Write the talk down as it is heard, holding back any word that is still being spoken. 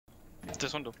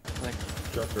This window. Like.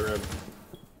 Drop the red.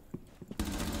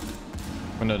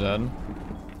 Window dead.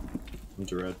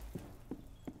 Into red.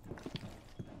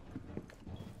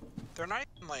 They're not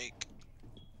even like.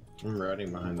 I'm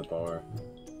riding behind the bar.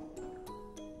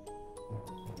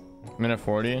 Minute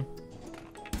 40.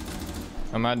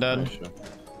 Am I dead? Nice.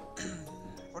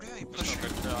 What are they pushing?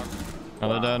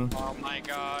 Another dead. Oh my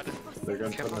god. They're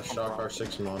gonna put in a Shawk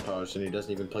R6 montage and he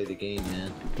doesn't even play the game,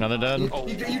 man. Another dead. Oh.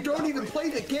 You don't even play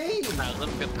the game!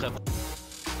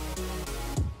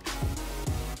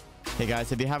 Hey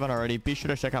guys, if you haven't already, be sure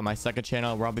to check out my second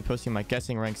channel where I'll be posting my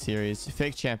guessing rank series,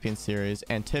 fake champion series,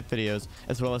 and tip videos,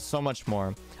 as well as so much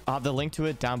more. I'll have the link to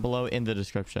it down below in the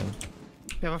description.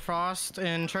 We have a frost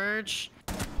in church.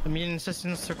 Immediate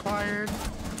assistance required.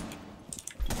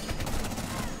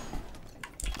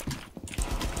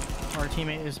 Our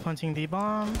teammate is punting the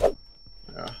bomb.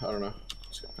 Yeah, I don't know.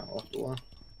 Just got kind of left alone.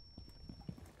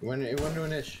 It went to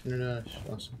an ish.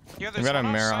 Awesome. Yeah, I've got a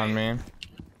mirror on me.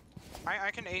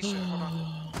 I can ace it. Hold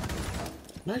on.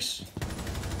 Nice.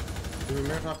 Do a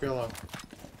mirror top yellow.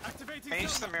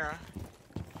 Ace the mirror.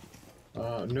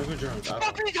 No good drones.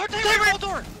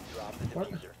 Door. What?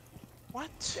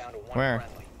 What? Where?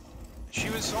 She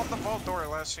was on the vault door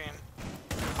last scene.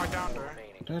 I downed her.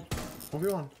 Dead.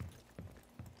 1v1.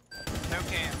 No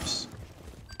cams.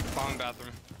 Bomb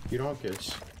bathroom. You don't have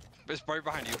kids. It's right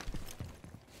behind you.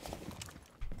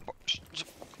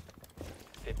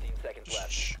 15 seconds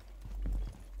left. Shh.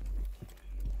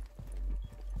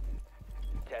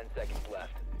 10 seconds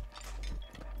left.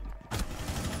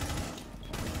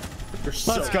 You're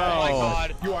so Let's go. Oh my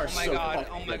god. You are Oh my so god.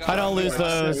 fucking Oh my god. I don't lose Oh my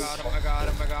god. those. Oh my god.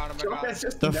 Oh my god. Oh my god. That's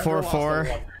just The never 4-4. lost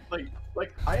a one.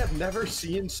 Like I have never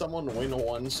seen someone win a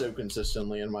one so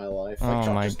consistently in my life. Like, Oh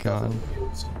Chuck my just god. doesn't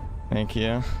lose. Thank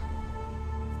you.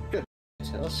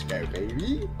 Let's go,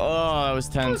 baby. Oh, that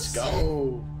was Let's tense.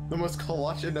 go. The most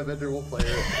clutch individual player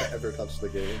to ever touch the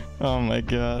game. Oh my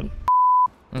god.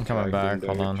 I'm coming back.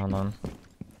 Hold on, hold on.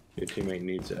 Your teammate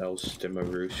needs L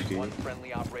Stimaruski. One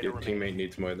friendly operator Your remaining. teammate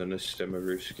needs more than a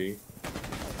Stimaruski.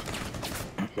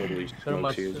 Holy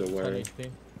smokes, he is aware.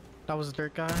 That was a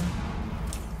dirt guy.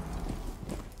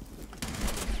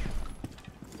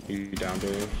 You down to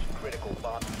it? Critical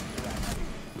bomb.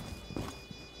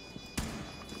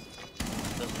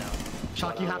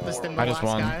 Shawk, you have to stem the I just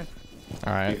last won. guy. You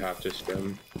Alright. have to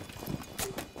stem.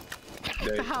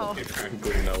 How?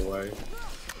 Frankly, no way.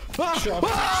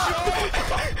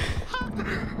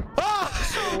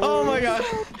 Oh my god.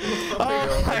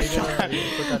 Oh my god.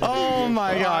 Oh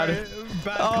my god.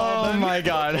 Oh my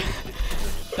god.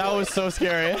 That was so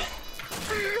scary.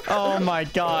 Oh my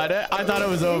god. I thought it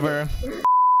was over.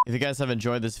 If you guys have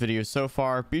enjoyed this video so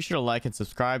far, be sure to like and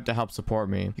subscribe to help support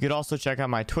me. You could also check out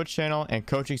my Twitch channel and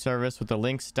coaching service with the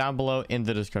links down below in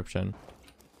the description.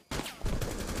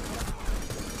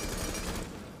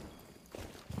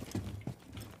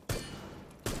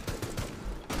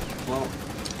 Well,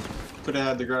 could have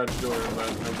had the garage door, but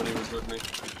nobody was with me.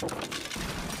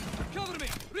 Cover me!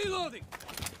 Reloading!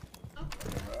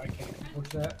 I can't push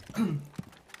that.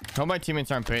 I hope my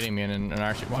teammates aren't baiting me and are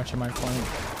actually watching my flank.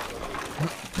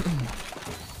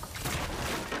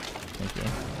 Thank you.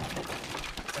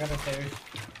 I got the stairs.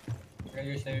 I got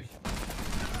your stairs.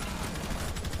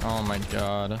 Oh my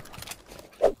god.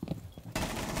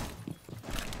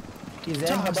 He's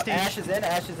in. Ash is in.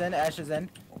 Ash is in. Ash is in.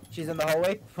 She's in the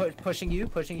hallway, pushing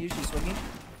you. She's swinging.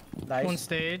 Nice. One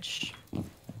stage. There's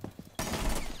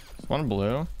one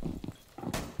blue.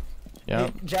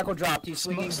 Yep. Jackal dropped. He's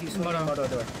swinging. He's swinging moto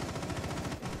door.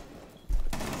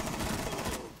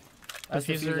 That's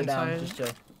the Diffuser fuser down. inside. Just chill.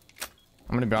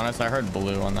 I'm gonna be honest, I heard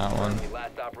blue on that one.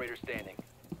 Last operator standing.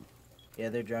 Yeah,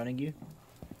 they're drowning you.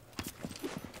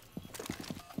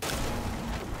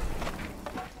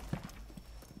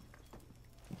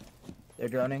 They're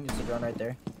droning. It's a drone right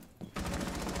there.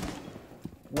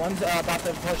 One's about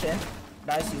to push in.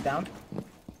 Nice, he's down.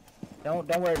 Don't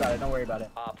worry about it. Don't worry about it.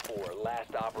 Op 4,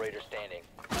 last operator standing.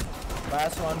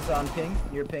 Last one's on ping.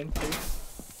 Your ping too.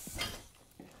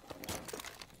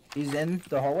 He's in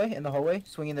the hallway.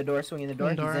 Swinging the door. He's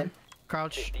in.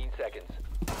 Crouch. 15 seconds.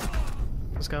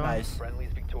 Let's go. Nice.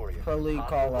 Friendly's victorious. Pro League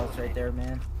call outs right there,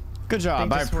 man. Good job.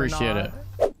 Think I this were appreciate not-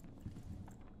 it.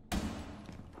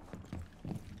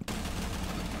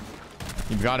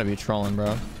 You've got to be trolling,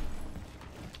 bro.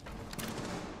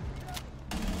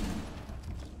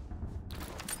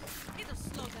 It'll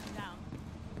slow them down.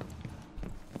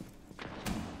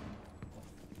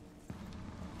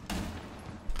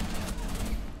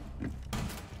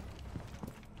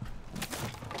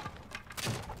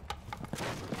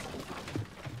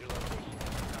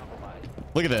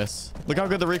 Look at this. Look how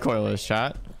good the recoil is,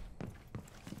 chat.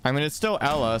 I mean, it's still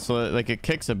Ella, so like it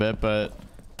kicks a bit, but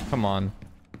come on.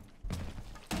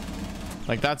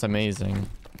 Like, that's amazing.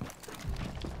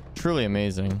 Truly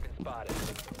amazing. Been spotted.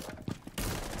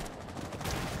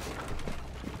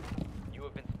 You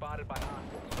have been spotted by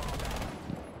hostiles. Fall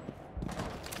back.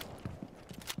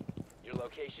 Your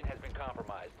location has been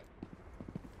compromised.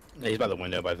 Yeah, he's by the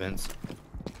window by Vince.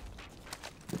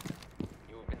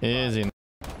 You have been Is he?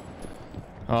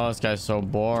 Oh, this guy's so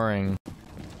boring.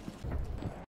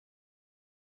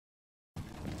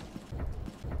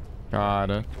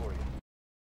 God.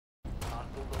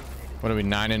 What are we,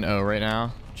 9-0 right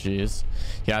now? Jeez.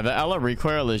 Yeah, the Ella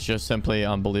recoil is just simply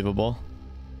unbelievable.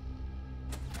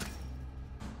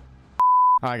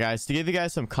 Alright guys, to give you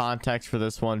guys some context for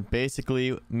this one,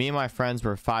 basically me and my friends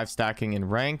were 5 stacking in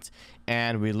ranked,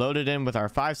 and we loaded in with our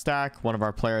 5 stack. One of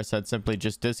our players had simply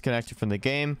just disconnected from the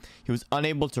game. He was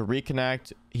unable to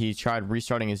reconnect. He tried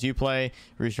restarting his Uplay,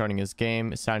 restarting his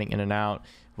game, signing in and out.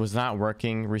 Was not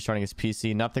working. Restarting his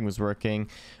PC, nothing was working.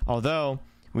 Although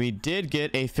we did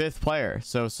get a 5th player,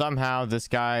 so somehow this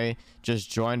guy just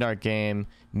joined our game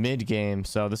mid-game.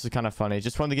 So this is kind of funny.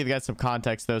 Just wanted to give you guys some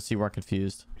context though, so you weren't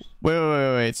confused.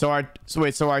 Wait. So our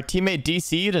teammate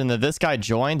DC'd and this guy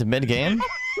joined mid-game?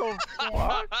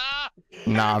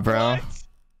 Nah, bro.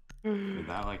 Did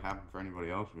that like happen for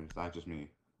anybody else, or is that just me?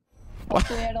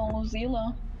 Hopefully I don't lose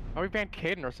Zila. Are we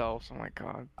barricading ourselves? Oh my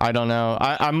god. I don't know.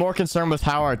 I'm more concerned with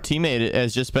how our teammate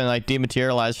has just been like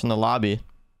dematerialized from the lobby.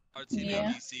 Our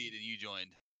teammate DC'd and you joined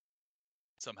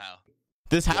somehow.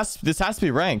 This has to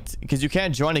be ranked because you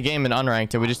can't join a game in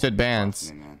unranked, and we just did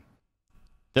bans.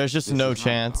 There's just no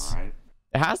chance. Right.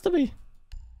 It has to be.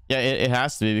 Yeah, it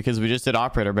has to be because we just did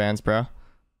operator bans, bro.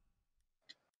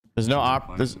 There's no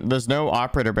there's no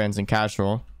operator bans in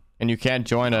casual, and you can't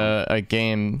join a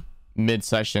game mid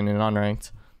session in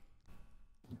unranked.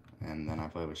 And then I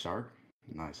play with Shark.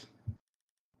 Nice.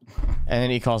 And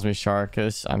then he calls me Shark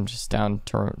because I'm just down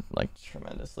to like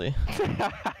tremendously.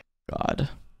 God.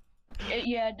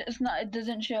 It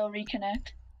doesn't show reconnect.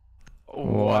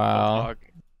 Wow.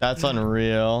 That's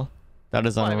unreal. That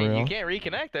is unreal. I mean, you can't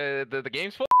reconnect. The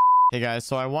game's full. Hey guys,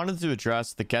 so I wanted to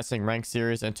address the guessing rank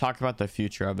series and talk about the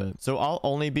future of it. So I'll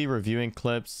only be reviewing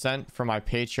clips sent from my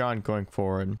Patreon going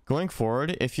forward. Going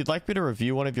forward, if you'd like me to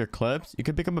review one of your clips, you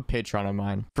can become a patron of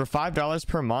mine. For $5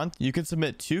 per month, you can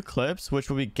submit 2 clips, which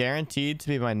will be guaranteed to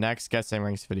be my next guessing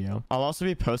ranks video. I'll also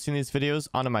be posting these videos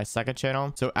onto my second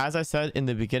channel. So as I said in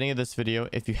the beginning of this video,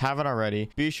 if you haven't already,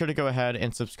 be sure to go ahead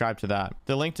and subscribe to that.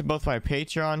 The link to both my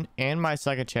Patreon and my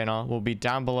second channel will be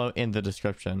down below in the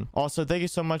description. Also, thank you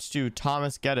so much to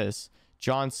Thomas Geddes,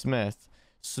 John Smith,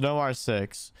 Snow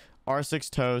R6, R6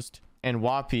 Toast, and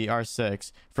Wappy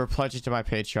R6 for pledging to my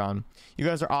Patreon. You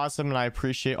guys are awesome and I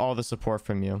appreciate all the support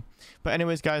from you. But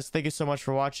anyways guys, thank you so much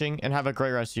for watching and have a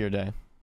great rest of your day.